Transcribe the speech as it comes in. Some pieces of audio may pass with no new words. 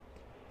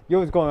Yo,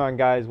 what's going on,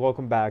 guys?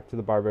 Welcome back to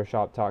the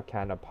Barbershop Talk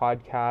Canada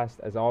podcast.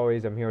 As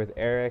always, I'm here with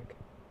Eric.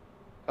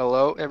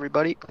 Hello,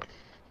 everybody.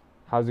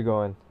 How's it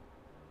going?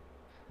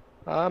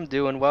 I'm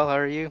doing well. How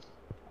are you?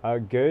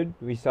 Good.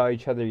 We saw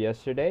each other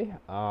yesterday.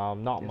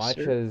 Not Yes, much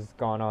sir. has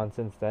gone on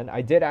since then.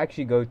 I did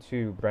actually go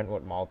to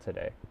Brentwood Mall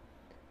today.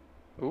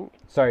 Ooh,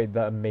 Sorry,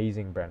 the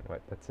amazing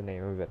Brentwood. That's the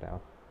name of it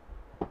now.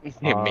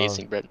 Um,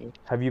 amazing, Brittany.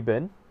 have you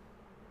been?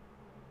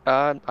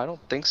 I don't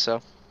think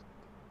so.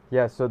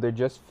 Yeah, so they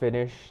just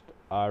finished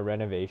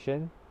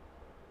renovation,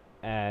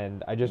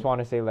 and I just want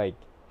to say, like,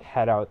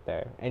 head out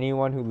there.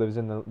 Anyone who lives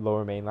in the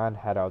Lower Mainland,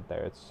 head out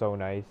there. It's so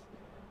nice.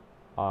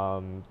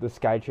 The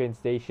SkyTrain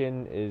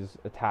station is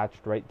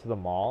attached right to the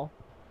mall,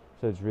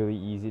 so it's really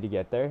easy to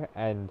get there.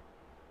 And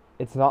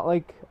it's not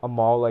like a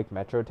mall like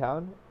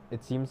Metrotown.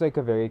 It seems like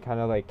a very kind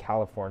of like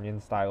Californian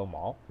style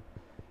mall.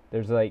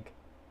 There's like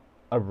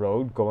a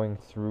road going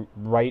through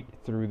right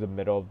through the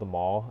middle of the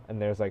mall,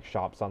 and there's like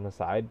shops on the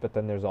side, but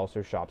then there's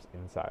also shops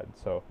inside.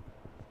 So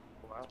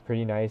Wow. it's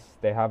pretty nice.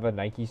 They have a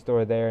Nike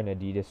store there, an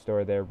Adidas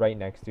store there, right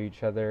next to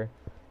each other.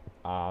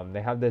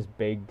 They have this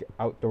big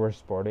outdoor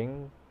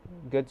sporting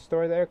goods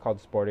store there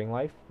called Sporting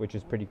Life, which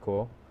is pretty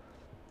cool.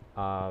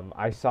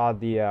 I saw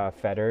the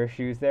Federer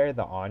shoes there,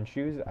 the On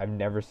shoes. I've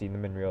never seen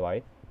them in real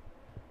life.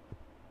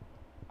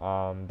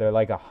 They're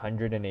like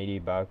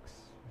 $180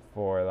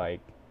 for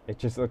like it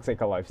just looks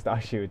like a lifestyle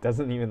shoe. It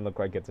doesn't even look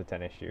like it's a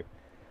tennis shoe.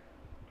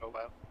 Oh,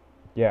 wow.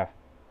 Yeah,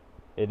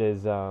 it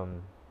is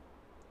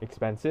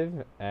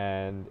expensive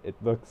and it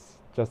looks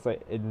just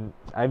like in.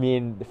 I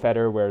mean,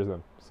 Federer wears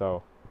them,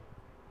 so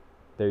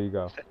there you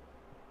go.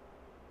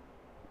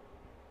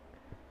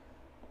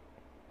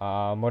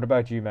 What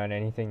about you, man?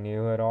 Anything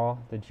new at all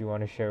that you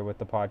want to share with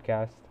the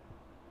podcast?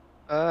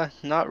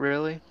 Not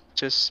really.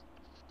 Just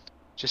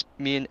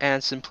me and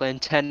Anson playing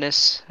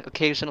tennis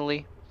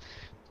occasionally.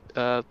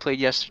 Played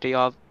yesterday,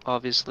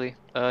 obviously.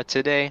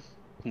 Today,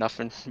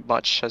 nothing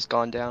much has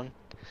gone down,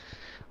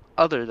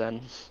 other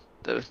than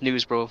the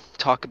news we'll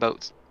talk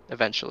about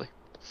eventually.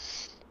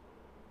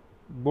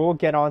 We'll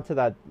get onto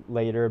that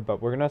later,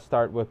 but we're gonna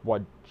start with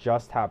what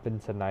just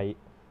happened tonight.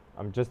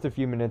 Just a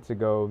few minutes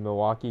ago,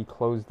 Milwaukee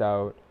closed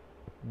out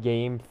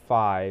Game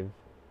Five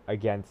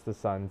against the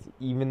Suns,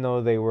 even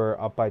though they were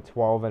up by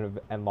 12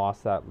 and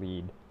lost that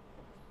lead.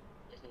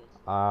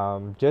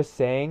 Just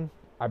saying,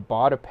 I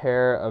bought a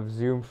pair of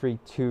Zoom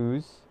Freak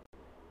twos,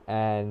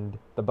 and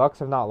the Bucks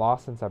have not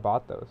lost since I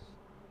bought those.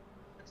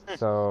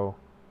 So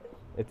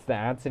it's the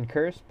Anson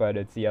curse, but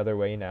it's the other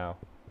way now.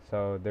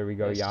 So there we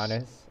go, Yes.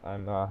 Giannis.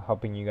 I'm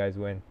helping you guys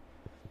win.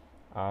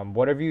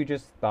 What have you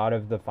just thought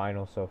of the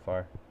final so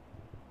far?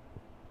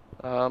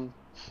 Um,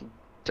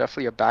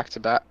 Definitely a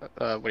back-to-back.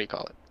 What do you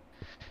call it?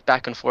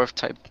 Back and forth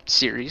type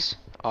series.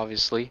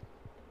 Obviously,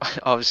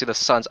 obviously the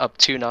Suns up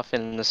 2-0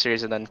 in the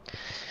series, and then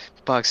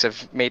Bucks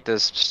have made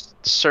this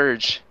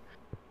surge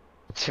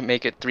to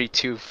make it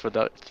 3-2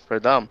 for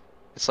them.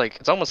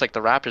 It's almost like the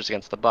Raptors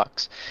against the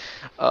Bucks.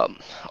 All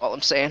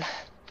I'm saying,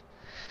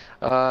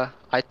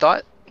 I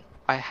thought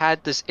I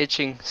had this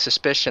itching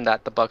suspicion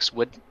that the Bucks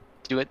would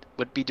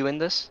be doing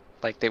this,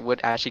 like they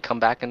would actually come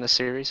back in the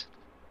series.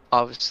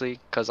 Obviously,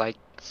 because I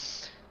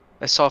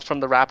saw from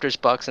the Raptors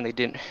Bucks and they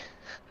didn't.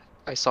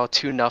 I saw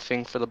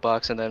 2-0 for the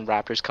Bucks and then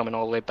Raptors coming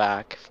all the way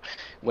back,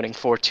 winning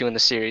 4-2 in the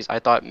series. I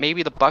thought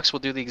maybe the Bucks will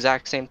do the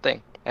exact same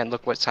thing. And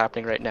look what's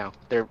happening right now.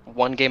 They're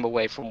one game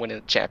away from winning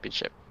the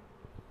championship.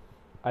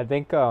 I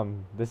think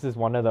this is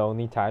one of the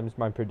only times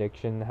my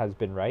prediction has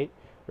been right.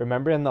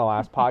 Remember in the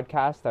last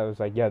podcast, I was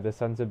like, yeah, the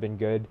Suns have been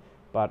good,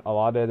 but a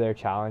lot of their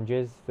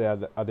challenges,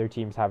 the other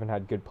teams haven't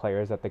had good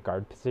players at the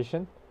guard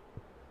position.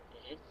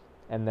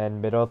 And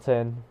then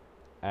Middleton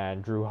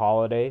and Drew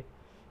Holiday,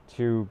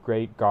 two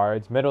great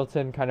guards.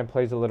 Middleton kind of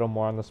plays a little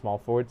more on the small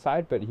forward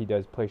side, but he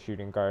does play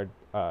shooting guard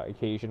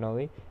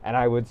occasionally, and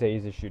I would say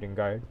he's a shooting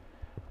guard.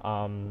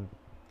 Um,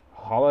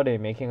 Holiday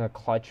making a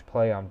clutch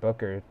play on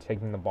Booker,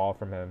 taking the ball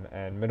from him,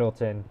 and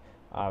Middleton,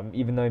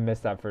 even though he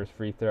missed that first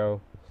free throw,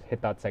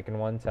 hit that second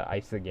one to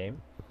ice the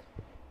game.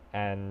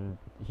 And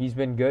he's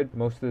been good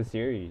most of the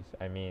series.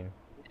 I mean,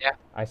 Yeah.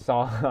 I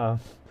saw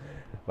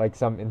like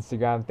some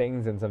Instagram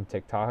things and some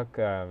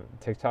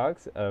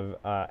TikToks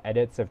of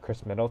edits of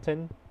Chris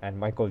Middleton and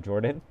Michael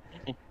Jordan,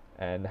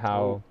 and Oh,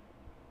 how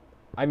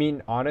I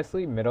mean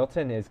honestly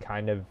Middleton is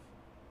kind of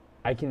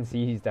I can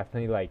see he's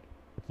definitely like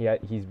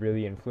he's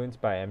really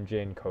influenced by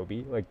MJ and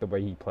Kobe, like the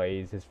way he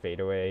plays, his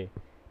fadeaway,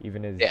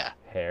 even his yeah.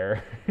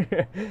 hair.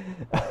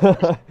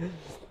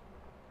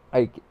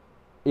 Like,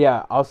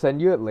 yeah, I'll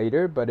send you it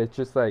later, but it's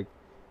just like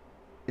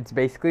it's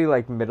basically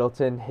like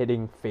Middleton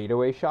hitting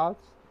fadeaway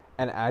shots,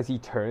 and as he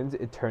turns,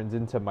 it turns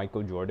into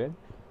Michael Jordan.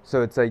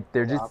 So it's like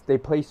Oh, wow. they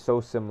play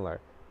so similar.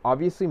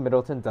 Obviously,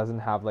 Middleton doesn't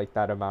have like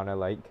that amount of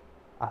like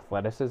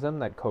athleticism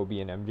that Kobe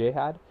and MJ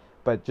had,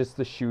 but just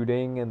the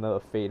shooting and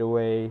the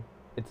fadeaway,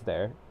 it's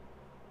there.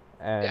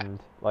 Yeah. and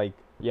like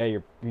yeah,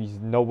 he's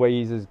no way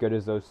he's as good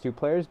as those two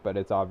players, but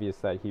it's obvious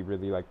that he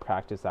really like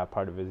practiced that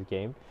part of his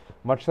game,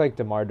 much like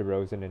DeMar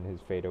DeRozan in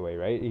his fadeaway,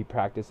 right? He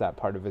practiced that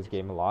part of his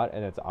game a lot,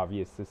 and it's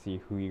obvious to see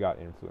who he got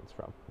influence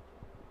from.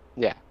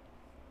 Yeah.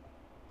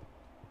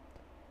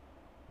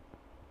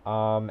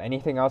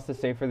 Anything else to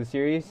say for the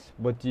series?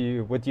 What do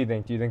you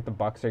think? Do you think the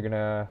Bucks are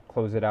gonna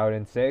close it out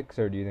in six,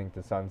 or do you think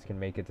the Suns can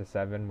make it to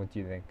seven? What do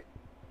you think?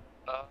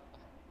 Uh,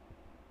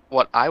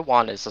 what I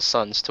want is the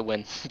Suns to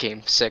win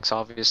Game 6.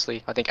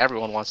 Obviously, I think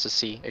everyone wants to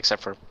see,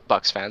 except for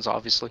Bucks fans,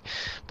 obviously.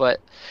 But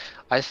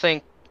I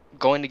think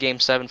going to Game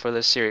 7 for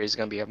this series is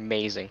gonna be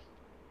amazing.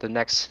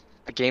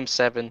 The Game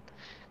 7,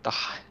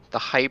 the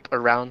hype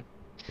around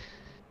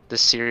the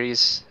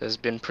series has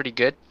been pretty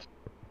good.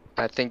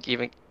 I think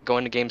even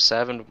going to Game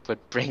 7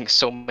 would bring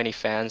so many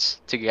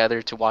fans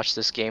together to watch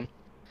this game.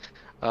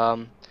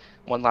 Um,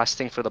 One last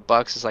thing for the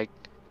Bucks is like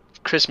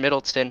Chris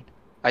Middleton.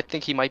 I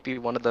think he might be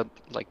one of the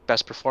like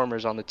best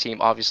performers on the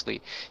team.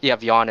 Obviously, you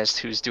have Giannis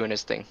who's doing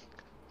his thing.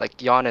 Like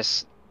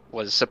Giannis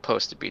was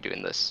supposed to be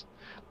doing this.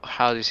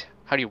 How do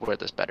you word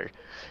this better?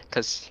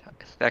 Because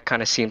that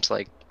kind of seems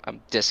like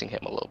I'm dissing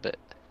him a little bit.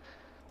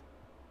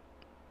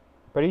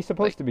 But he's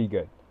Like supposed to be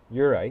good.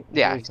 You're right.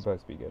 He's yeah, always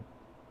supposed to be good.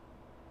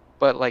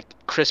 but like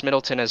Chris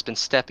Middleton has been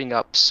stepping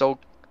up so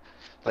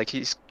like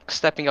he's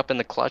stepping up in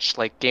the clutch.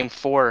 Like Game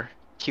 4,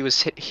 he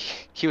was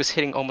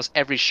hitting almost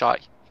every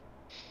shot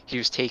he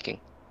was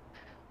taking.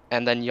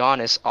 And then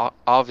Giannis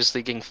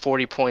obviously getting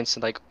 40 points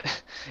in like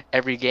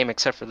every game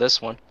except for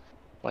this one.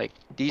 Like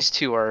these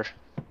two are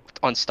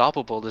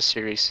unstoppable this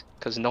series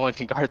because no one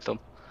can guard them.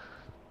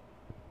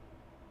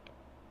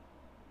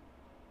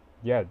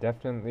 Yeah,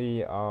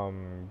 definitely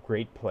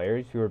great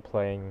players who are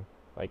playing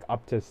like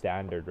up to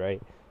standard,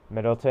 right?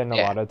 Middleton a Yeah,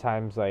 lot of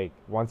times like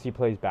once he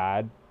plays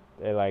bad,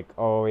 they're like,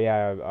 "Oh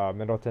yeah,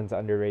 Middleton's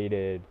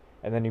underrated."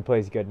 And then he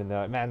plays good and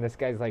they're like, "Man, this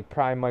guy's like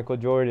prime Michael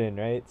Jordan,"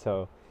 right?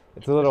 So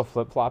it's a little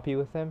flip-floppy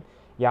with him.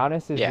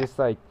 Giannis is yeah, just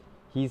like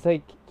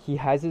he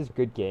has his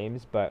good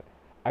games, but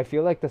I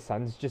feel like the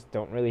Suns just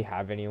don't really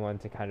have anyone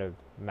to kind of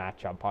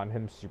match up on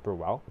him super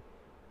well,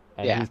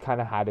 and yeah, he's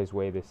kind of had his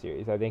way this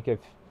series. I think if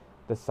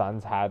the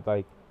Suns had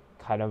like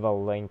kind of a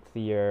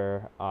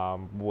lengthier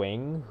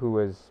wing who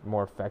was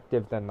more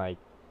effective than like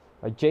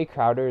Jay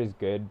Crowder is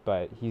good,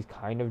 but he's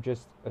kind of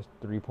just a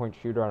 3-point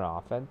shooter on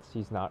offense.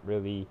 He's not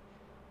really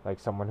like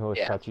someone who will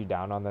yeah, shut you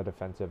down on the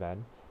defensive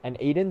end. And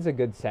Aiden's a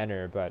good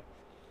center, but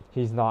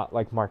he's not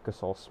like Marc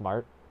Gasol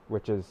smart,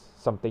 which is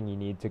something you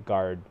need to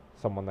guard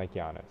someone like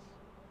Giannis.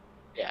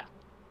 yeah.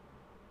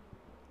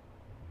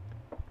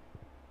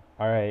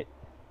 All right,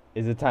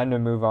 is it time to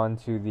move on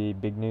to the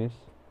big news?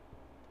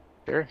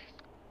 Sure.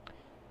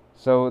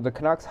 So the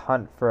Canucks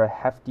hunt for a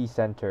hefty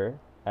center,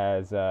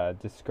 as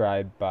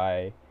described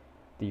by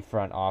the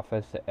front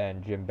office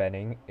and Jim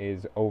Benning,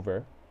 is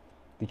over.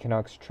 The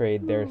Canucks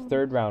trade their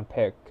third round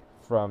pick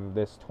from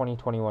this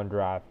 2021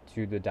 draft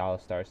to the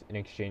Dallas Stars in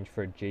exchange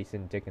for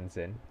Jason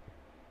Dickinson,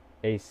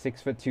 a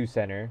 6'2"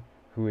 center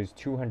who is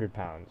 200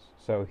 pounds.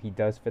 So he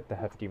does fit the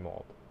hefty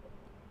mold.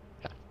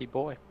 Hefty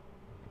boy.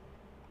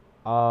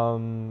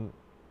 Um,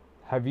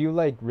 have you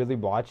like really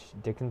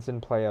watched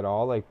Dickinson play at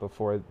all, like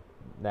before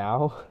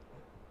now?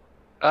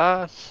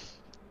 Uh,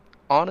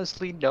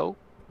 Honestly, no,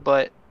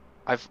 but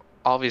I've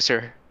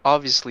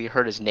obviously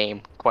heard his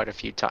name quite a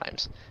few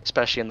times,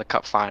 especially in the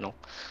Cup final.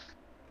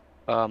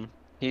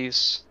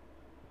 He's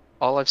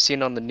all I've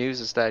seen on the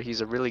news is that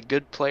he's a really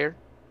good player.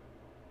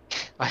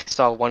 I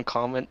saw one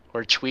comment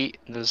or tweet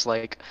and it was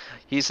like,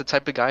 he's the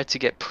type of guy to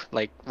get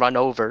like run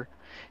over,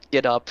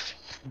 get up,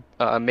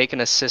 make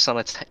an assist on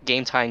a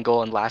game-tying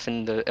goal and laugh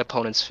in the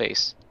opponent's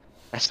face.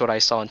 That's what I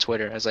saw on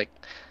Twitter. I was like,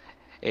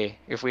 hey,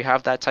 if we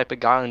have that type of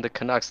guy in the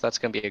Canucks, that's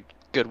gonna be a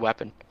good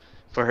weapon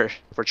for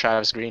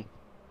Travis Green.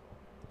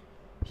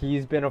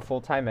 He's been a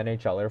full-time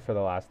NHLer for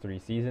the last 3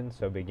 seasons,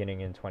 so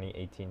beginning in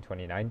 2018,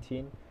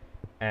 2019,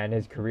 and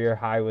his career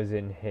high was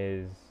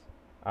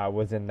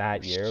in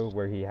that year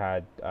where he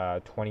had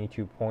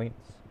 22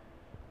 points.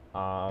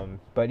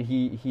 But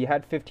he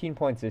had 15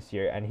 points this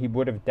year, and he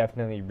would have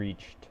definitely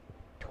reached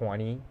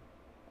 20.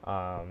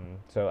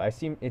 So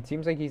it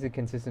seems like he's a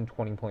consistent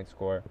 20-point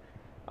scorer.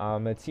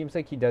 It seems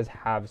like he does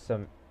have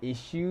some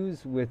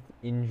issues with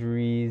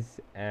injuries,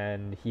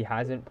 and he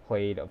hasn't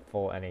played a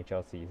full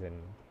NHL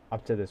season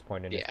up to this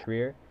point in his Yeah,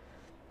 career.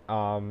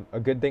 A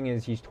good thing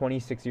is he's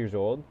 26 years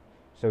old,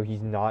 so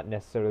he's not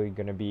necessarily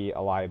going to be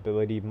a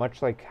liability,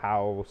 much like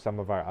how some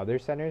of our other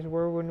centers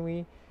were when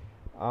we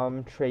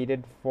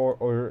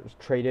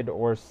traded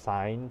or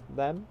signed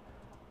them.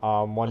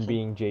 One mhm,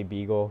 being Jay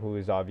Beagle, who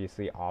is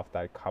obviously off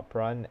that cup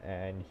run,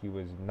 and he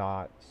was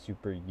not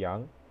super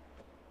young.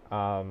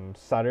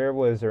 Sutter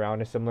was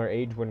around a similar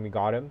age when we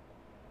got him,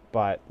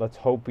 but let's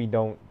hope we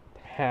don't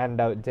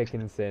hand out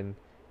Dickinson,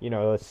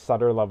 a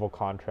Sutter level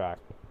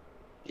contract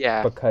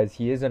yeah. because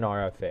he is an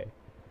RFA.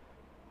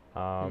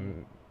 Mhm.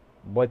 Um,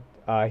 what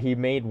he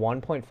made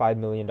 $1.5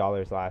 million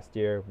last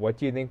year. What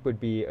do you think would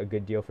be a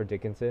good deal for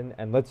Dickinson?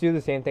 And let's do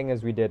the same thing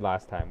as we did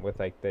last time with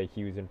like the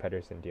Hughes and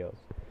Pedersen deals.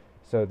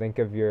 So think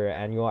of your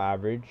annual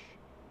average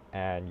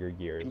and your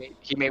He years.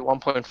 made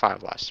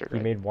 1.5 last year, He right?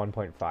 made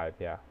 1.5,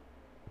 yeah.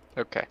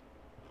 Okay.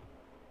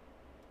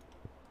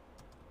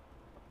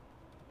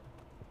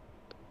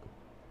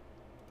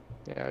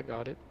 Yeah, I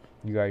got it.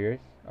 You got yours?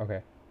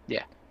 Okay.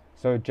 Yeah.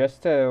 So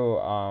just to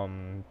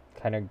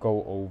kind of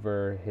go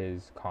over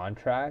his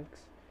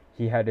contracts,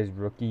 he had his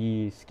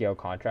rookie scale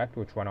contract,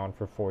 which went on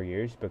for 4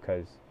 years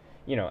because,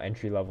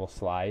 entry level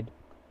slide.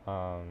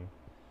 Um,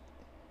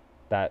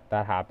 that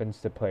happens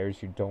to players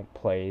who don't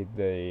play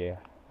the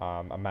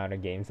amount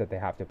of games that they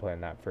have to play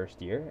in that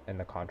first year, and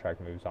the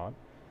contract moves on.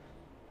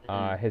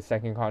 Mm. His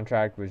second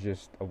contract was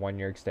just a 1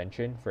 year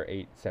extension for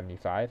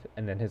 875,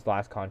 and then his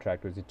last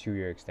contract was a 2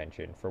 year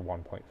extension for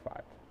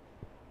 1.5.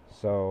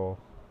 So,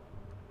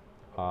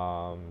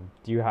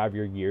 do you have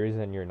your years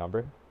and your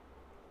number?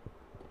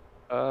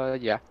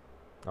 Yeah.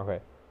 Okay,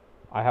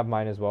 I have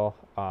mine as well.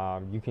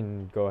 You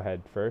can go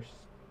ahead first,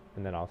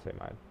 and then I'll say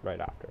mine right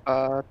after.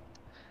 Uh,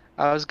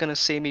 I was gonna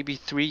say maybe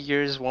 3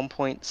 years,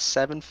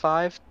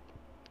 1.75,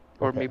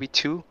 or Okay, maybe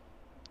two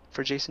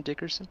for Jason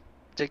Dickerson.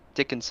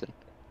 Dickinson.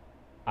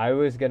 I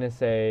was gonna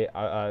say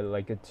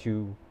like a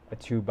two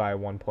by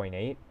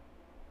 1.8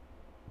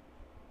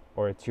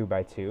 or a 2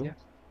 by 2. Yeah.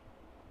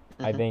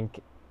 I Mm-hmm.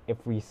 think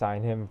if we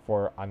sign him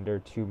for under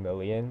 2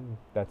 million,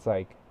 that's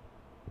like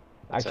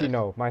That's actually it.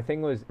 no. My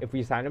thing was if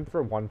we sign him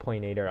for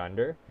 1.8 or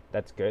under,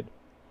 that's good.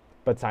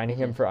 But signing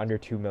him for Mm-hmm. under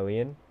 2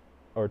 million,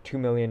 or 2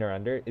 million or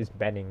under, is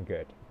betting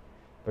good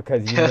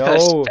because you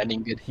know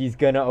Spending good. he's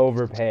gonna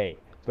overpay.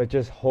 But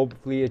just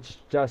hopefully it's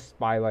just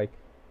by like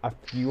a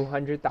few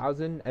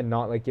 100,000 and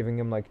not like giving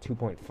him like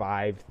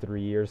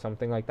 2.53 or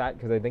something like that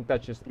because I think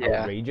that's just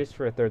Yeah. outrageous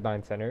for a third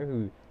line center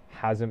who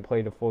hasn't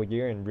played a full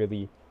year and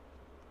really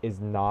is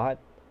not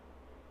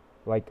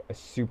like a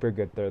super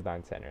good third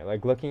line center.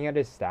 Like looking at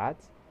his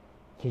stats,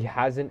 he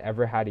hasn't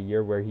ever had a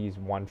year where he's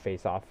won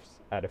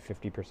faceoffs at a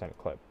 50%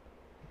 clip.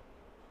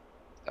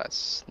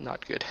 That's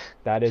not good.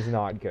 That is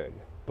not good.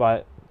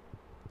 But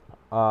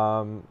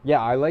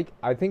yeah,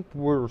 I think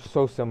we're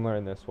so similar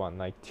in this one.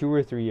 Like 2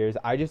 or 3 years.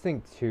 I just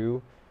think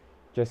two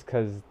just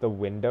cuz the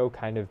window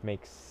kind of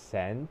makes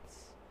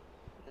sense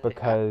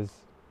Yeah.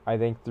 because I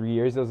think 3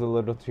 years is a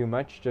little too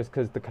much just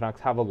cuz the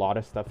Canucks have a lot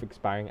of stuff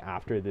expiring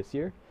after this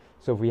year.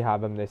 So if we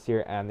have him this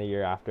year and the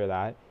year after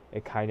that,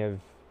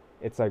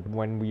 it's like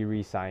when we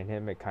re-sign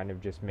him, it kind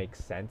of just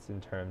makes sense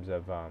in terms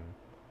of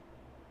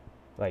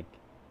like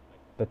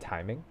the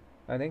timing,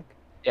 I think.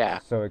 Yeah.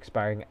 So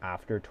expiring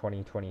after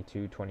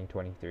 2022,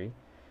 2023.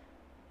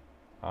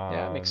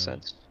 Yeah, it makes Um,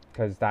 sense.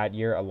 because that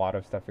year a lot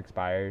of stuff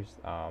expires.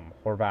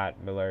 Horvat,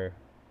 Miller,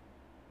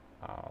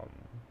 um,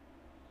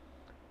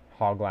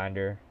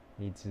 Hoglander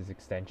needs his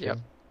Yep.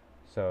 extension.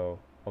 So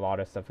a lot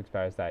of stuff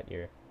expires that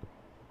year.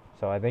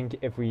 So I think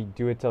if we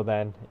do it till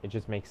then, it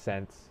just makes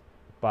sense.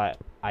 But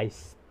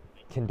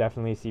can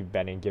definitely see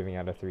Benning giving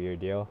out a 3 year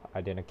deal.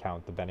 I didn't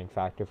count the Benning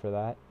factor for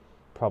that.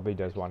 Probably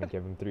does want to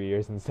give him 3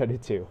 years instead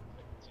of two.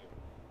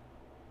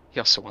 He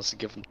also wants to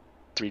give him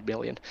 3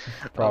 million.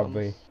 Um,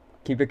 Probably.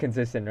 Keep it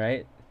consistent,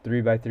 right?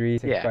 3 by 3,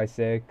 six yeah. by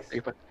six.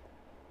 But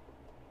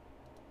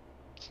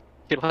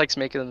he likes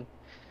making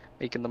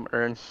them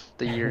earn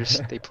the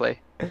years they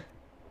play.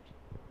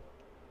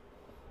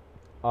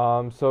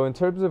 So in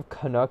terms of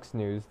Canucks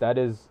news, that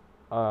is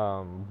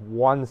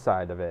one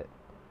side of it.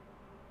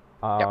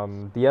 Yep.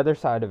 The other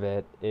side of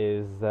it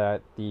is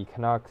that the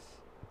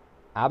Canucks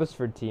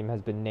Abbotsford team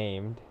has been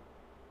named.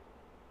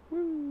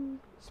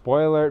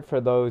 Spoiler alert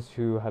for those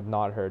who have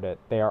not heard it.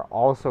 They are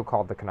also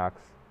called the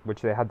Canucks,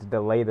 which they had to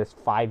delay this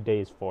 5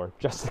 days for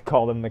just to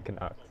call them the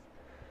Canucks.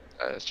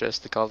 It's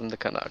just to call them the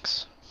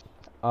Canucks.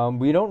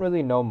 We don't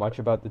really know much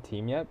about the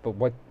team yet, but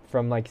what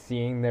from like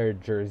seeing their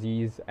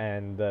jerseys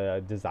and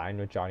the design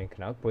with Johnny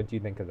Canuck, what do you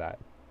think of that?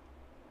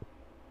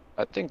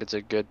 I think it's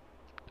a good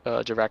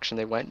direction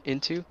they went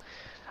into.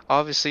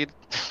 Obviously,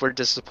 we're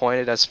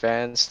disappointed as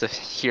fans to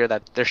hear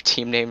that their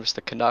team name is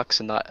the Canucks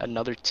and not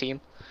another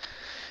team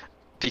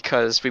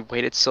because we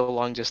waited so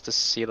long just to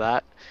see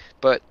that.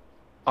 But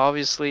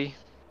obviously,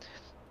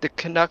 the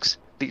Canucks,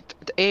 the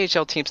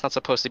AHL team's not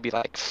supposed to be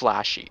like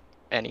flashy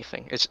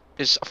anything. It's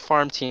a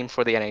farm team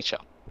for the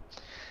NHL.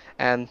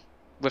 And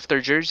with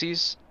their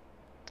jerseys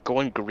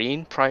going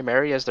green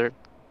primary as their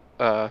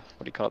what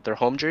do you call it? Their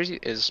home jersey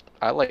is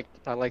I like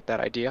that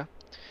idea.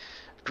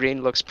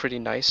 Green looks pretty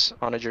nice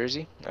on a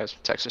jersey as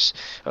Texas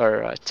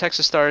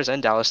Stars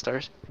and Dallas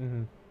Stars,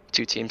 Mm-hmm.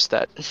 two teams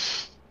that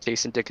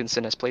Jason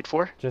Dickinson has played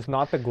for. Just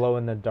not the glow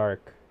in the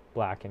dark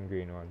black and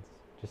green ones.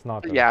 Just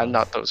not those Yeah, ones.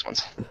 not those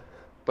ones.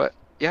 But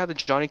yeah, the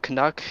Johnny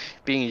Canuck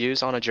being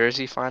used on a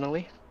jersey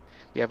finally.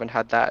 We haven't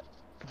had that.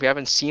 We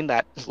haven't seen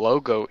that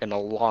logo in a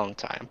long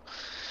time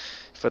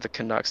for the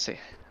Canucks.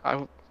 I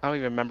don't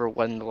even remember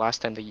when the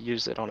last time they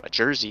used it on a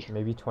jersey.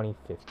 Maybe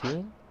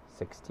 2015,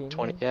 16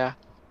 20, even, yeah,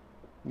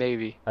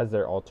 maybe. as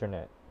their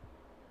alternate.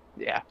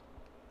 Yeah.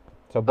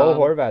 So Bo Um,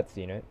 Horvat's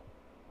seen it.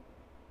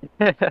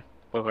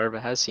 well, whoever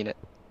has seen it.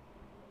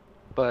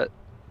 But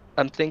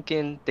I'm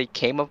thinking they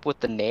came up with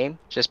the name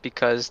just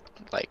because,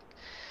 like,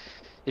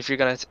 if you're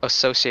gonna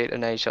associate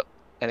an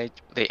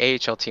the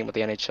AHL team with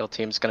the NHL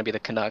team, it's gonna be the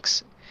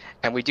Canucks.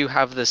 And we do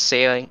have the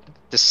saying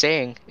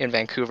in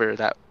Vancouver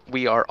that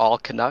we are all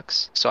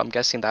Canucks. So I'm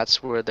guessing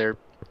that's where their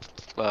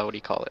what do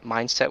you call it,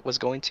 mindset was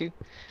going to.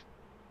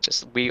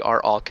 Just we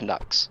are all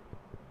Canucks.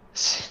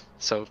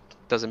 So it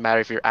doesn't matter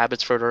if you're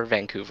Abbotsford or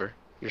Vancouver,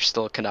 you're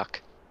still a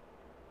Canuck.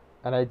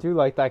 And I do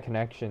like that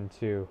connection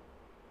too.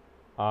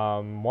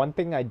 One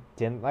thing I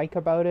didn't like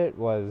about it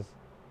was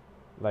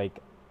like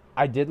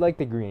I did like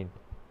the green.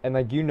 And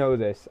like you know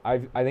this. I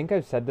think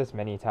I've said this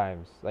many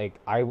times. Like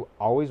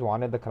always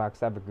wanted the Canucks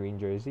to have a green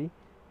jersey.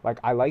 Like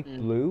I like Mm,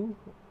 blue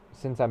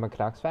since I'm a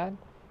Canucks fan,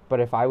 but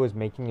if I was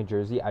making a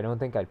jersey, I don't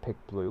think I'd pick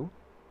blue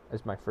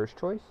as my first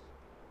choice.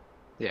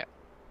 yeah.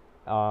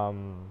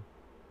 Um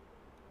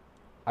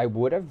I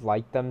would have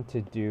liked them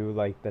to do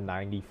like the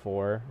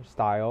 94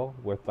 style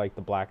with like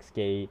the black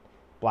skate,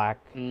 black,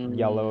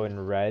 yellow, Mm,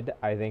 and red.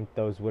 I think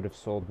those would have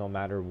sold no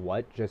matter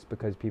what just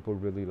because people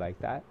really like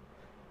that.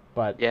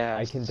 But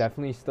I can yes.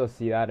 definitely still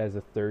see that as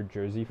a third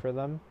jersey for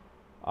them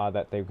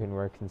that they can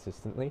wear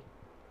consistently.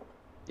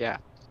 Yeah.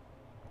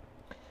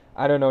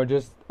 I don't know,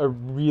 just a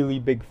really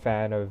big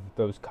fan of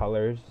those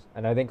colors.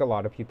 And I think a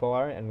lot of people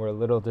are, and we're a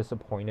little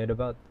disappointed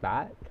about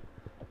that.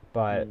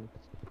 But Mm,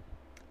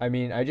 I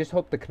mean, I just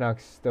hope the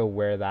Canucks still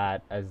wear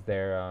that as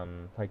their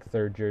like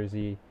third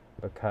jersey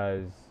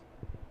because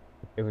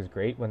it was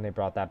great when they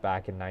brought that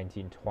back in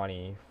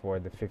 1920 for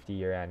the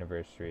 50-year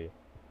anniversary,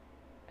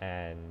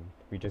 and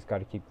we just got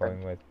to keep right.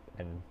 going with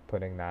and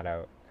putting that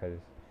out because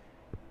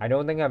I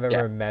don't think I've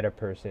Yeah. ever met a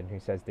person who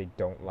says they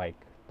don't like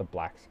the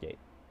black skate.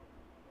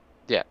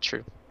 Yeah.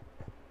 True.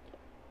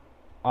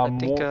 I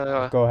think More.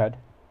 uh Go ahead.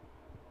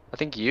 I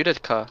think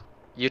Utica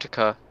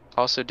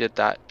also did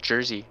that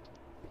jersey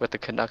with the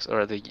Canucks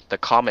or the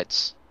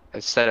Comets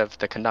instead of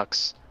the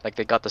Canucks. Like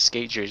they got the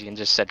skate jersey and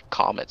just said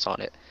Comets on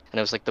it, and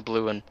it was like the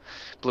blue and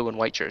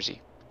white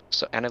jersey.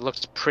 So and it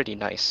looks pretty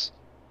nice.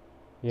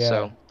 Yeah,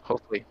 So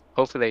hopefully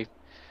they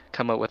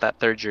come out with that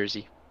third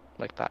jersey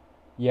like that.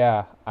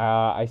 yeah.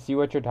 I see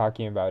what you're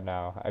talking about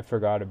now. I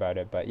forgot about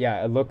it, but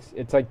yeah,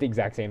 it's like the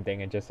exact same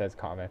thing. It just says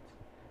comments.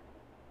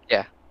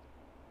 Yeah.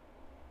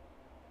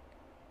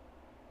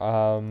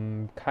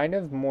 Kind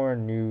of more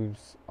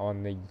news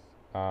on the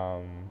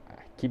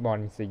I keep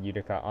wanting to say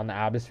Utica on the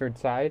Abbotsford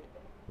side.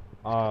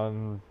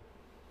 Um,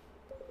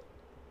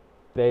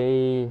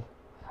 they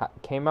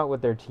came out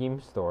with their team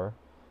store,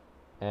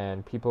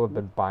 and people have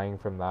been buying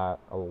from that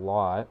a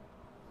lot.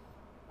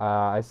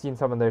 I've seen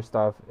some of their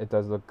stuff. It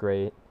does look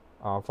great.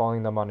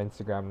 Following them on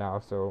Instagram now,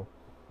 so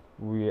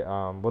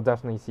we'll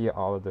definitely see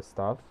all of this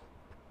stuff.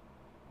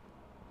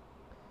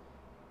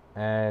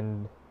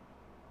 And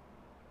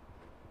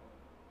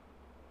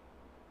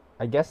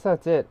I guess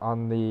that's it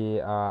on the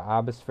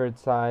Abbotsford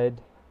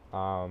side.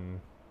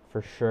 Um,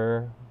 for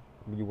sure,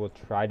 we will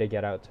try to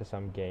get out to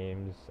some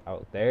games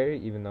out there,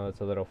 even though it's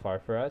a little far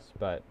for us.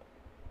 But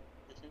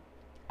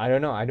I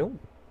don't know. I don't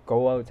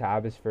go out to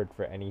Abbotsford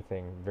for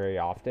anything very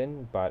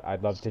often, but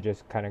I'd love to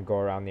just kind of go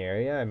around the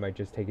area. I might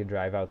just take a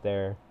drive out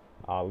there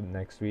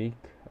next week,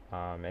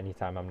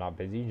 anytime I'm not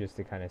busy, just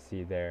to kind of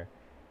see their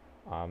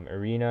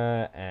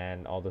arena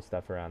and all the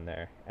stuff around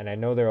there. And I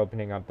know they're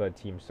opening up a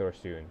team store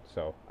soon,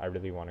 so I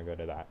really want to go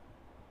to that.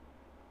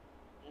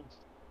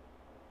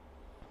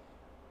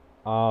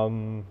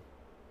 Um,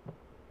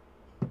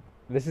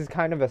 this is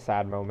kind of a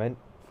sad moment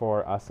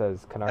for us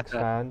as Canucks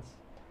fans.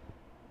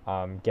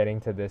 Getting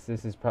to this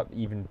is probably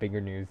even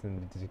bigger news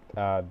than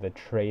the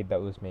trade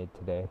that was made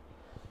today.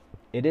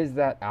 It is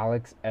that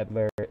Alex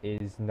Edler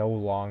is no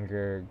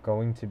longer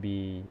going to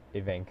be a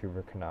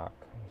Vancouver Canuck.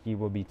 He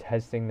will be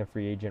testing the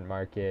free agent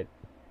market.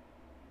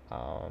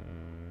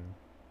 Um,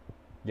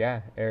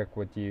 yeah, Eric,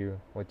 what do you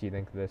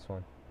think of this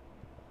one?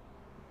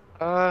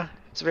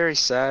 It's very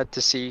sad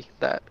to see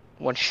that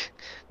one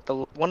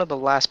of the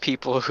last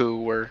people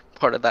who were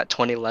part of that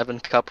 2011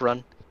 Cup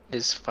run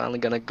is finally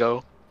gonna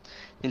go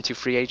into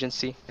free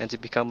agency and to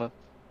become a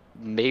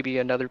maybe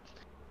another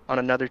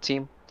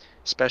team,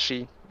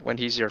 especially when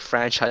he's your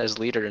franchise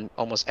leader in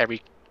almost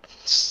every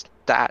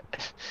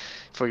stat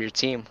for your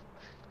team.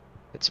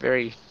 It's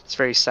very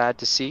sad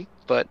to see,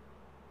 but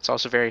it's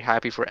also very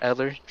happy for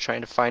Edler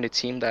trying to find a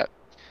team that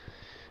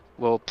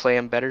will play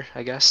him better,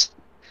 I guess,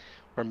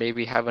 or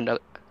maybe have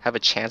a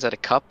chance at a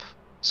cup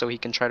so he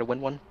can try to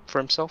win one for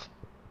himself.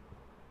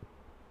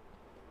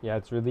 Yeah,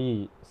 it's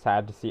really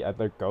sad to see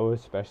Edler go,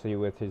 especially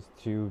with his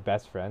two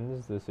best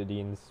friends, the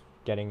Sedins,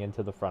 getting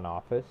into the front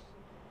office.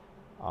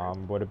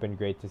 Would have been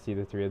great to see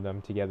the three of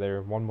them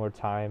together one more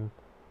time,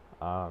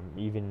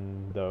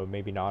 even though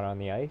maybe not on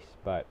the ice.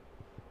 But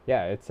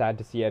yeah, it's sad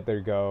to see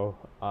Edler go.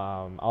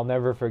 I'll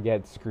never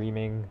forget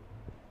screaming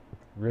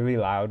really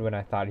loud when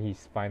I thought he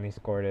finally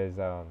scored his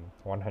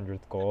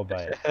 100th goal,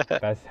 but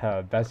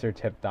Besser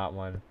tipped that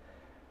one.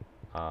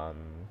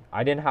 Um,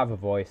 I didn't have a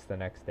voice the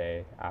next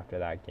day after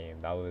that game.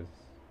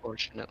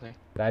 Fortunately.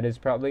 That is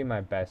probably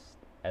my best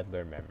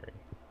Edler memory.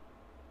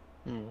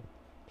 Hmm.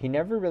 He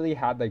never really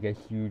had like a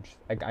huge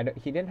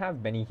he didn't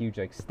have many huge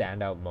like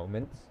standout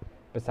moments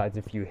besides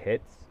a few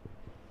hits.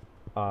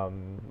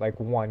 like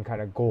one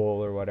kind of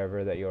goal or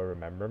whatever that you'll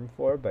remember him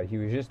for, but he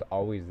was just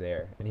always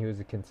there, and he was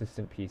a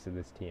consistent piece of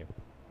this team.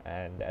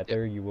 And Yeah.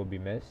 Ether, you will be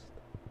missed.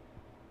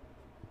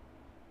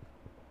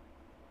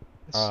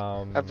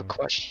 I have a Um,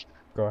 question.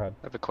 Go ahead.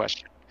 I have a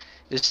question.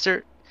 Is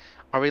there,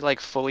 are we like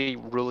fully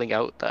ruling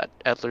out that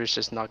Edler's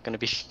just not going to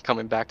be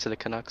coming back to the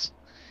Canucks?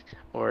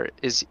 Or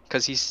is,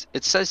 because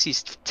it says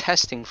he's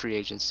testing free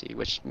agency,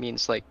 which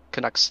means like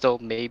Canucks still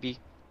maybe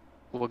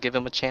will give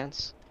him a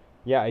chance.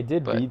 Yeah, I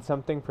did But read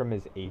something from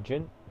his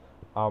agent.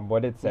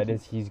 What it said mhm.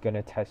 is he's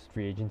gonna test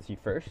free agency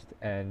first,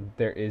 and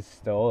there is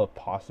still a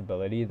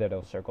possibility that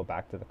he'll circle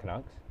back to the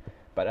Canucks.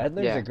 But Edler's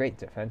a Yeah, great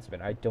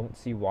defenseman. I don't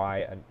see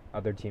why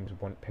other teams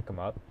wouldn't pick him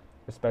up,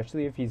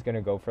 especially if he's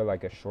gonna go for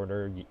like a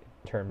shorter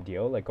term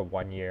deal, like a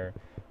 1 year,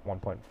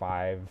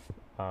 $1.5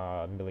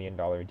 million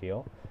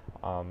deal.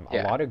 A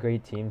yeah, lot of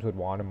great teams would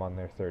want him on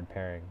their third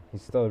pairing.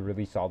 He's still a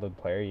really solid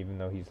player, even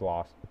though he's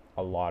lost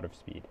a lot of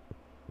speed.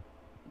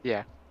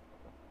 yeah.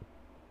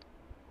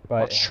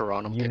 But Watch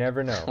Toronto you pick.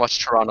 never know. Watch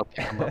Toronto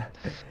pick him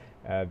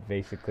up.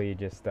 Basically,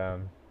 just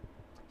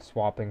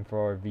swapping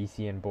for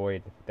VC and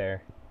Boyd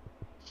there.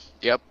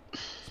 Yep.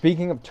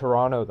 Speaking of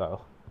Toronto,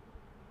 though,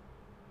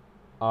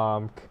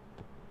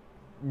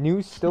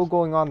 news still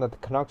going on that the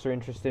Canucks are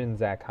interested in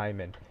Zach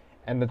Hyman,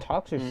 and the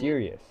talks are Hmm.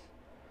 serious.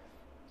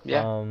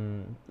 Yeah.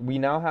 We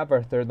now have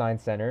our third line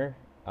center,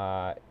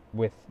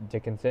 with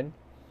Dickinson,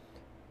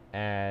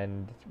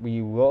 and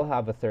we will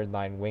have a third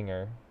line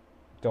winger.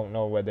 Don't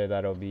know whether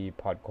that'll be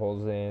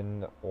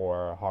Podkolzin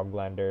or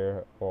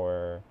Hoglander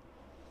or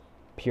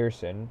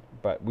Pearson,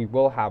 but we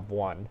will have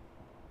one.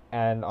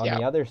 And on Yeah.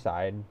 the other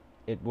side,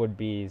 it would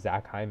be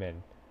Zach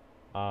Hyman.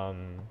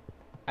 Um,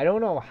 I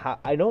don't know how.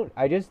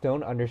 I just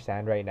don't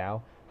understand right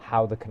now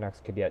how the Canucks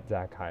could get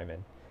Zach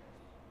Hyman.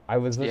 I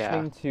was Yeah.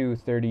 listening to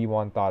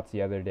 31 Thoughts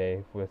the other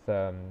day with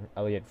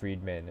Elliot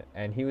Friedman,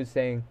 and he was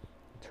saying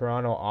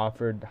Toronto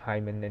offered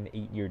Hyman an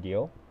 8-year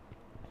deal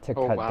to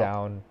Oh cut wow.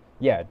 down.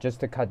 Yeah, just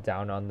to cut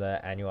down on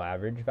the annual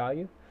average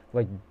value.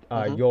 Like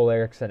Hmm. Joel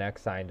Eriksson Ek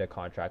signed a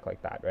contract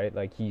like that, right?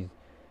 Like he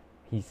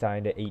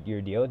signed an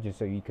 8-year deal just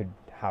so you could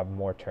have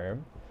more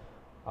term.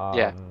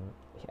 Yeah. Um,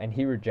 and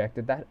he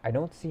rejected that. I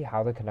don't see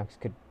how the Canucks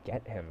could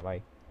get him.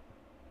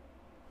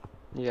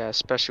 Yeah,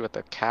 especially with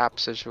the cap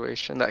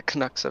situation that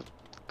Canucks have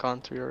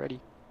gone through already.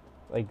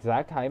 Like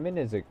Zach Hyman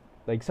is a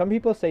like some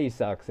people say he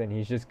sucks and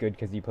he's just good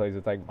because he plays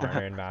with like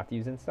Marner and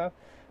Matthews and stuff,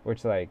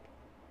 which like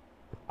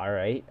all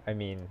right. I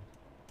mean,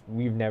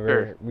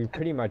 Sure. we've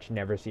pretty much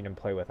never seen him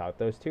play without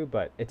those two,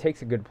 but it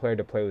takes a good player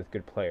to play with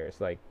good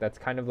players. Like that's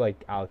kind of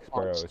like Alex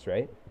Honest. Burrows,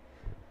 right?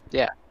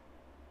 Yeah.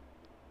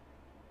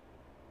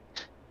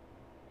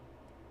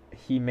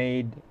 He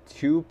made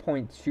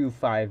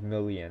 2.25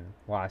 million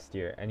last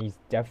year, and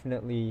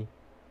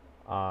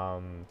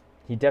um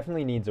he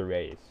definitely needs a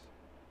raise.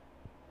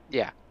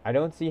 Yeah. I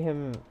don't see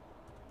him.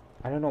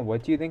 I don't know.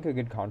 What do you think a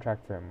good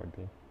contract for him would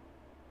be?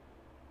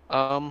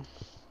 Um,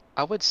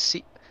 I would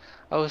see.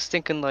 I was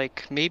thinking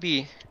like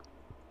maybe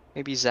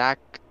Zach.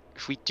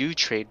 If we do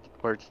trade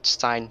or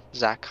sign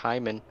Zach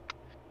Hyman,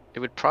 it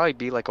would probably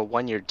be like a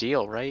 1 year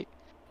deal, right?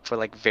 For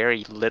like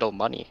very little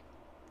money.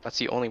 That's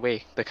the only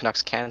way the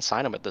Canucks can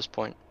sign him at this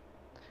point.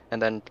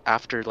 And then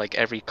after like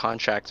every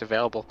contract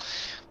available,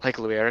 like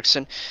Louis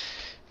Eriksson,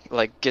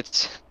 like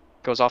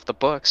goes off the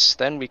books,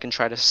 then we can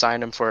try to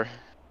sign him for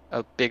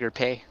a bigger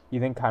pay. You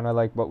think kind of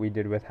like what we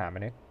did with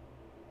Hamonic?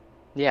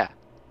 Yeah.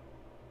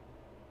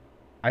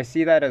 I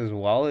see that as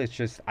well. It's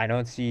just I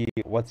don't see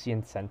what's the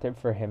incentive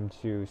for him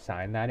to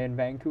sign that in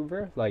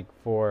Vancouver. Like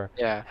for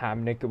Yeah.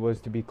 Hamnick, it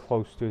was to be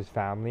close to his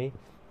family,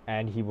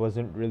 and he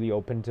wasn't really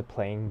open to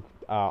playing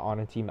on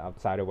a team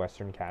outside of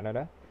Western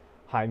Canada.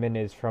 Hyman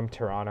is from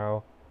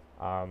Toronto.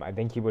 I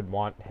think he would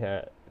want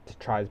to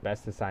try his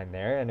best to sign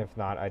there, and if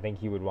not, I think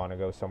he would want to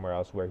go somewhere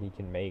else where he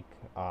can make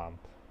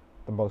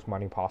the most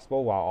money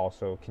possible while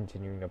also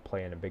continuing to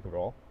play in a big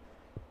role.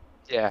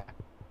 Yeah.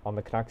 On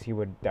the Canucks, he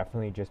would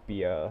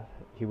be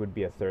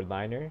a third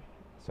liner.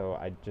 So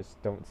I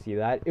just don't see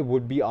that. It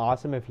would be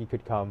awesome if he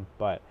could come,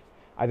 but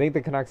I think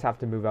the Canucks have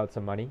to move out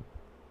some money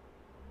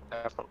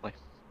Definitely.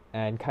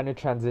 and kind of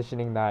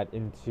transitioning that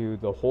into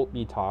the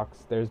Holtby talks.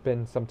 There's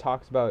been some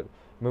talks about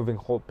moving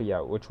Holtby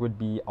out, which would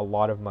be a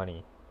lot of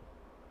money.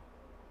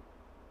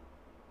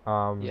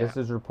 Yeah. This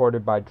is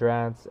reported by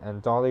Drance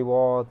and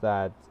Dollywall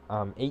that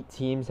 8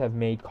 teams have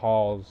made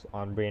calls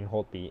on Brain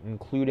Holtby,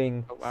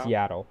 including Oh wow.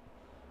 Seattle.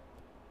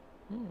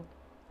 Hmm.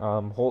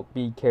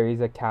 Holtby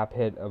carries a cap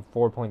hit of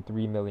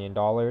 $4.3 million,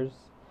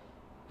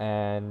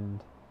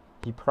 and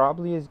he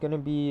probably is going to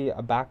be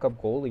a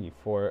backup goalie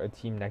for a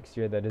team next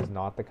year that is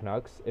not the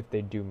Canucks if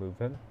they do move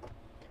him.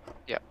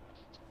 Yeah.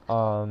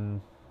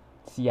 Um,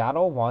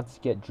 Seattle wants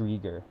to get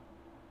Drieger.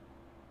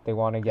 They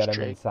want to get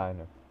him and Straight. sign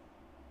him.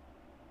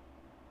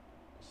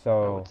 I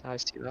So would. I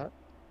see that.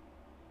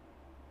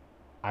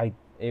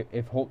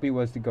 if Holtby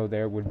was to go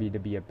there, it would be to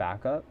be a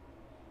backup,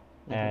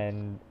 Hmm.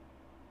 and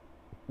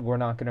we're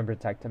not going to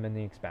protect him in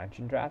the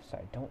expansion draft. So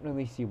I don't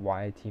really see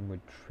why a team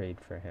would trade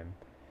for him.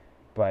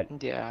 But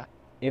Yeah.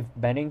 if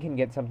Benning can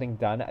get something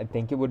done, I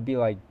think it would be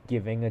like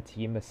giving a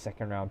team a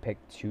second round pick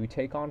to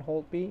take on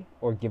Holtby,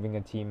 or giving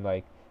a team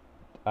like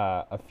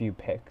a few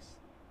picks,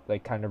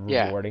 like kind of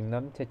Yeah, rewarding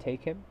them to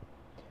take him.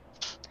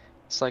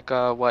 it's like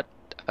what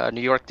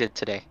New York did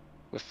today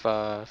with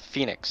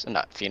Phoenix,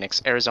 not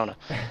Phoenix, Arizona.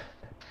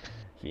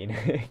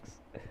 Phoenix.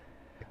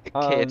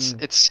 Okay,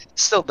 it's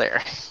still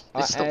there.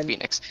 Uh, It's still and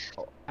Phoenix.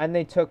 and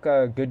they took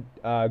a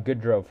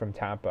Goodrow from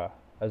Tampa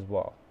as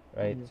well,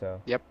 right? Mhm.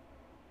 So Yep.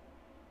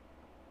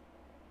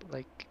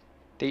 Like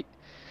they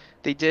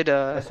they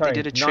sorry,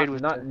 did a trade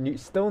with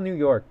still New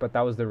York, but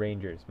that was the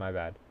Rangers. My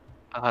bad.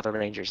 the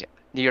Rangers. Yeah,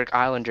 New York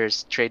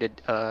Islanders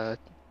traded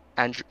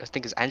Andrew. I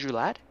think it's Andrew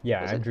Ladd. Yeah,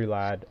 Was it Andrew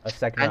Ladd, a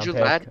second round Andrew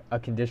pick, Ladd? a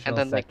And conditional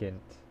then like second,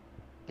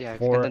 yeah,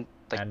 and four then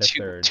like and a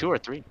third. two or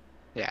three.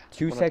 Yeah,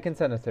 Two one of seconds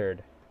and a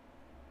third.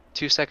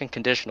 2 second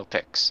conditional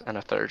picks and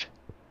a third.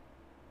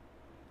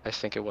 I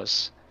think it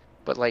was,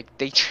 but like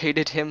they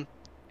traded him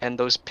and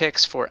those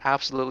picks for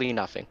absolutely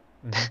nothing.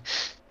 Hmm.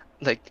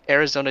 Like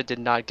Arizona did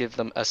not give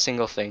them a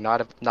single thing,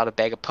 not a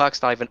bag of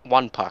pucks, not even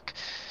one puck.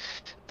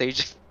 They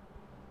just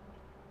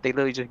they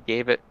literally just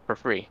gave it for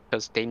free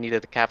because they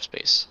needed the cap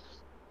space.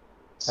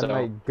 And So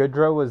like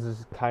Goodrow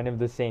was kind of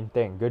the same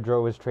thing.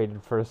 Goodrow was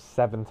traded for a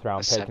seventh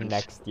a round pick seventh,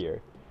 next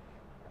year,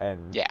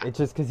 and yeah, it's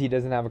just because he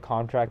doesn't have a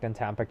contract and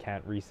Tampa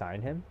can't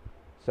re-sign him.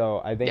 So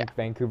I yeah, think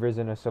Vancouver's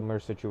in a similar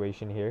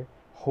situation here.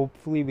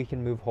 Hopefully we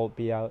can move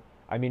Holtby out.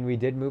 I mean, we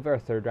did move our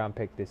third round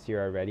pick this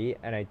year already,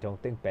 and I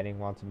don't think Benning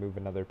wants to move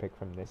another pick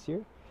from this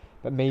year.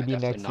 But maybe definitely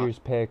next not. year's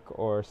pick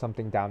or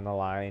something down the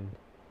line,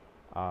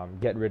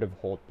 get rid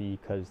of Holtby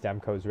because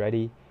Demko's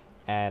ready.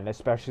 And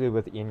especially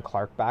with Ian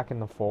Clark back in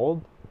the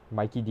fold,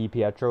 Mikey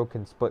DiPietro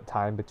can split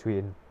time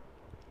between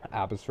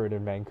Abbotsford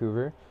and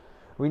Vancouver.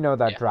 We know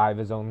that Yeah, drive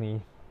is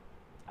only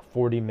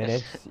 40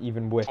 minutes,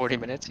 40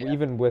 minutes. Yeah,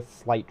 even with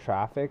slight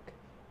traffic.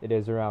 It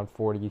is around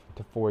 40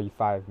 to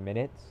 45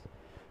 minutes.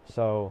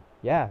 So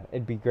yeah,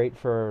 it'd be great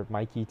for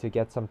Mikey to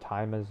get some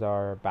time as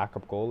our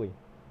backup goalie.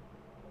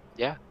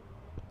 yeah.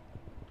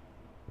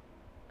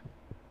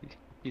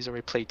 He's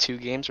already played 2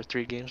 games or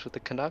 3 games with the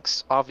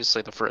Canucks.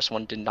 Obviously, the first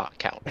one did not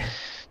count.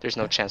 There's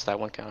no chance that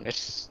one counted.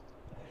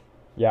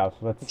 Yeah,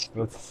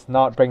 let's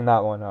not bring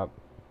that one up.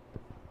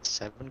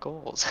 7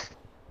 goals.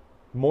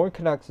 More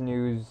Canucks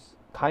news,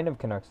 kind of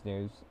Canucks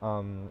news.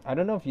 I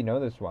don't know if you know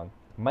this one.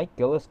 Mike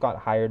Gillis got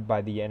hired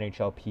by the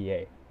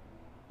NHLPA.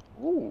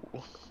 Ooh.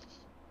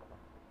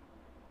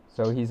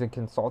 So he's a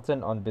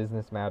consultant on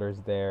business matters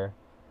there.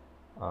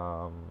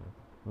 Um,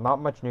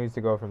 Not much news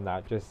to go from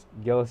that. Just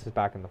Gillis is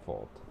back in the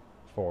fold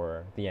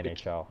for the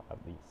NHL at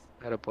least.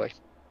 Attaboy.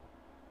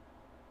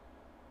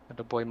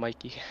 Attaboy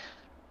Mikey.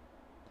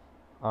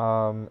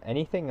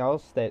 Anything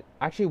else that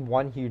actually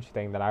one huge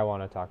thing that I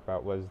want to talk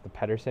about was the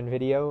Pedersen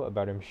video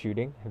about him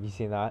shooting. Have you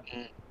seen that?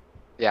 Mm,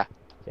 yeah.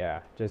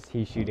 Yeah, just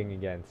he's shooting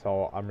again,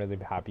 so I'm really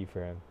happy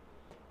for him.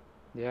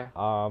 Yeah.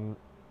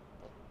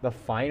 The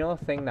final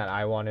thing that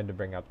I wanted to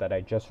bring up that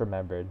I just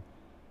remembered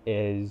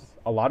is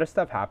a lot of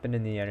stuff happened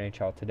in the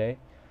NHL today.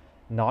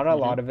 Not a Mhm.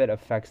 lot of it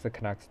affects the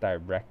Canucks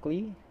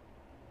directly.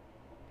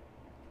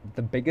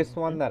 The biggest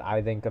one Mhm. that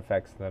I think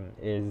affects them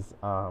is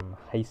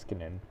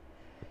Heiskanen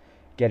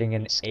getting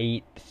an Nice.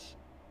 8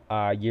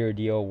 year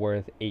deal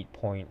worth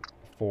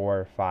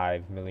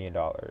 $8.45 million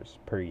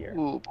per year.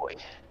 Ooh boy.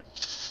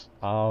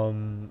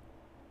 Um,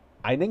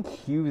 I think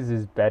Hughes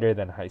is better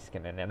than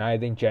Heiskanen, and I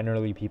think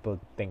generally people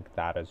think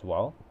that as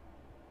well.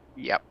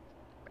 Yep.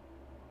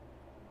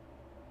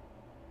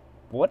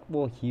 What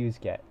will Hughes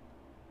get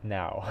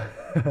now?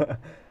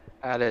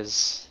 That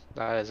is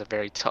a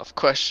very tough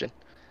question.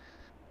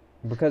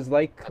 Because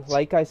That's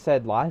like I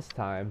said last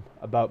time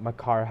about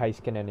Makar,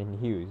 Heiskanen, and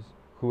Hughes,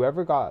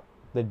 whoever got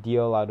the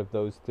deal out of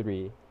those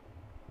three,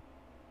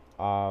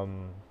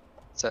 um,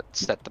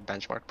 set the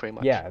benchmark pretty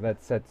much. yeah,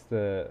 that sets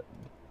the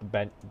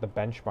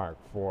benchmark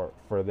for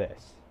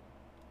this.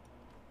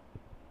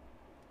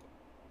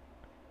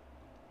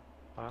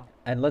 Wow.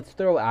 And let's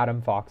throw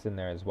Adam Fox in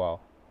there as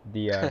well.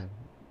 The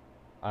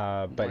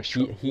but More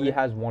short he player.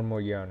 has one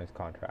more year on his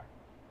contract.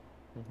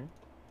 Mhm.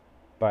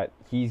 But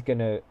he's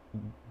gonna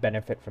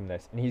benefit from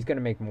this, and he's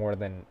gonna make more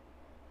than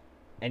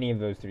any of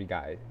those three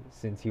guys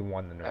since he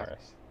won the Uh,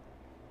 Norris.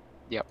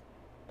 yep.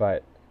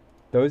 But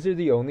those are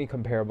the only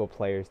comparable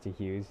players to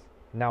Hughes.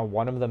 Now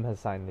one of them has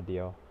signed the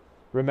deal.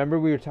 Remember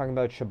we were talking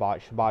about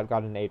Shabbat. Shabbat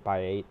got an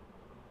 8x8.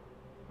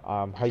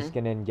 Mhm.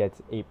 Heiskanen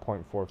gets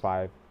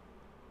 8.45.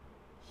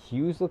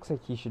 Hughes looks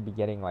like he should be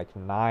getting like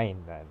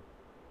 9 then.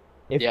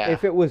 Yeah.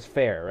 If it was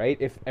fair, right?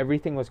 If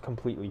everything was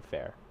completely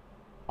fair.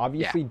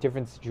 Yeah. Obviously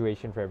different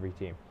situation for every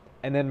team.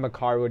 And then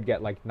Makar would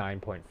get like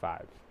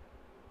 9.5.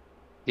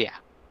 Yeah.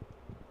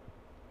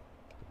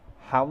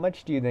 How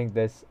much do you think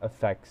this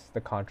affects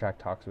the contract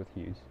talks with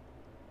Hughes?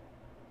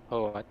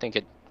 Oh, I think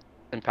it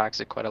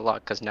impacts it quite a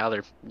lot because now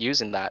they're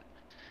using that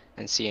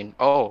and seeing,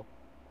 oh,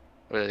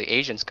 or the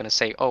agent's gonna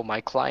say, oh,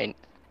 my client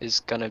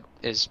is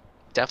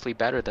definitely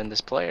better than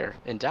this player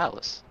in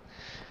Dallas.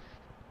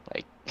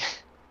 Like,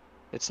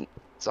 it's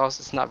it's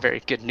also it's not very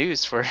good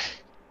news for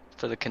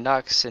for the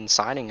Canucks in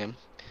signing him.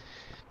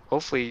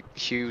 hopefully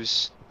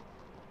Hughes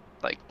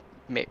like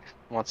may,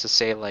 wants to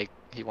say like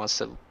he wants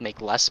to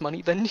make less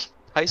money than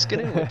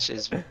Heiskanen, which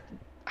is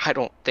I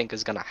don't think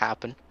is gonna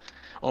happen.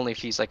 Only if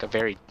he's like a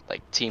very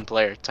like team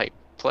player type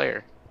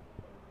player.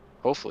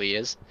 Hopefully he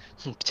is.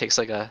 Takes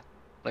like a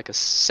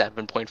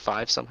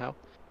 7.5 somehow.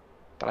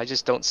 But I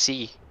just don't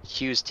see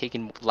Hughes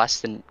taking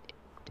less than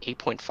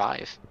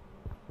 8.5.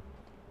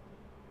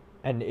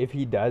 And if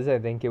he does, I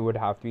think it would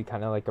have to be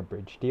kind of like a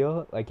bridge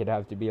deal. Like it'd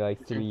have to be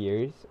like 3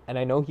 years. And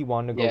I know he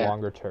wanted to go Yeah.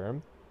 longer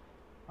term.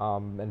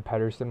 And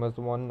Pedersen was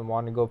the one that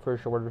wanted to go for a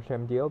shorter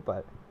term deal,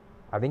 but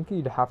I think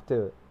you'd have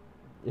to.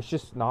 It's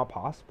just not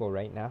possible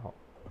right now.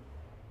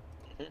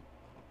 Mhm.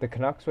 The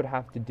Canucks would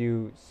have to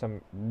do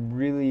some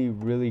really,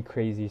 really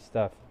crazy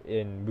stuff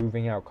in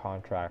moving out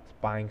contracts,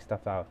 buying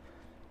stuff out,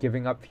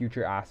 giving up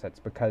future assets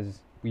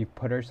because we've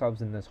put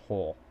ourselves in this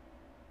hole.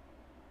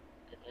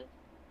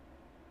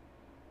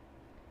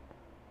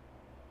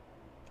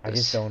 I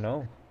just This don't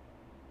know.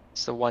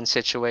 it's the one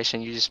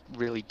situation you just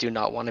really do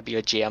not want to be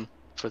a GM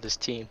for this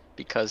team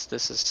because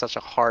this is such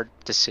a hard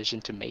decision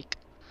to make.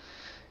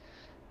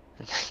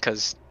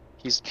 Because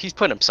he's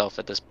put himself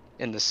at this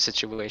in this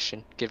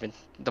situation, given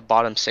the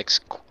bottom six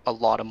a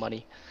lot of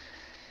money,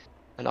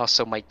 and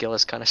also Mike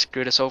Gillis kind of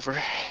screwed us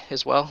over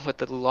as well with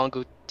the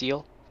Luongo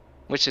deal,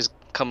 which is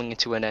coming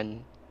into an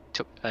end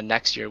to,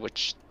 next year,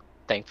 which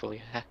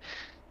thankfully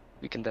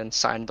we can then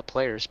sign the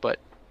players. But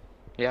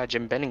yeah,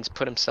 Jim Benning's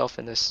put himself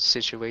in this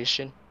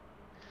situation,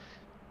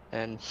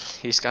 and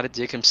he's got to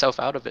dig himself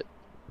out of it.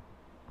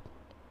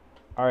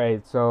 All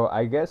right, so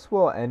I guess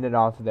we'll end it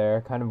off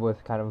there, kind of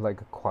with kind of like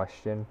a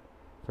question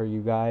for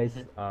you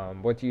guys.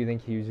 Mhm. What do you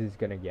think Hughes is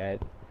gonna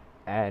get,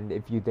 and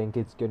if you think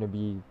it's gonna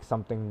be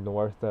something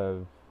north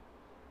of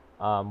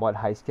what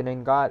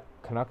Heiskanen got?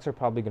 Canucks are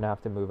probably gonna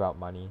have to move out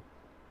money.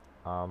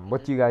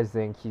 What Mhm. do you guys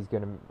think he's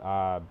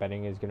gonna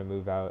Benning is gonna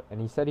move out? And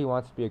he said he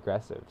wants to be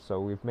aggressive, so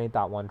we've made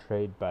that one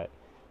trade, but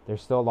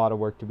there's still a lot of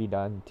work to be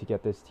done to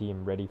get this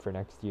team ready for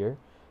next year.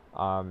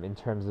 In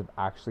terms of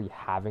actually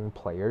having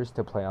players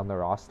to play on the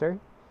roster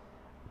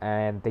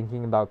and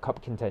thinking about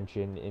cup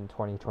contention in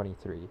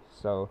 2023.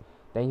 So,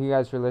 thank you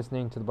guys for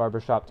listening to the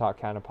Barbershop Talk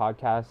Canada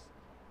podcast.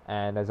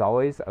 And as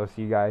always, I'll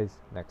see you guys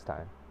next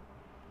time.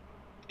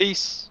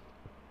 Peace.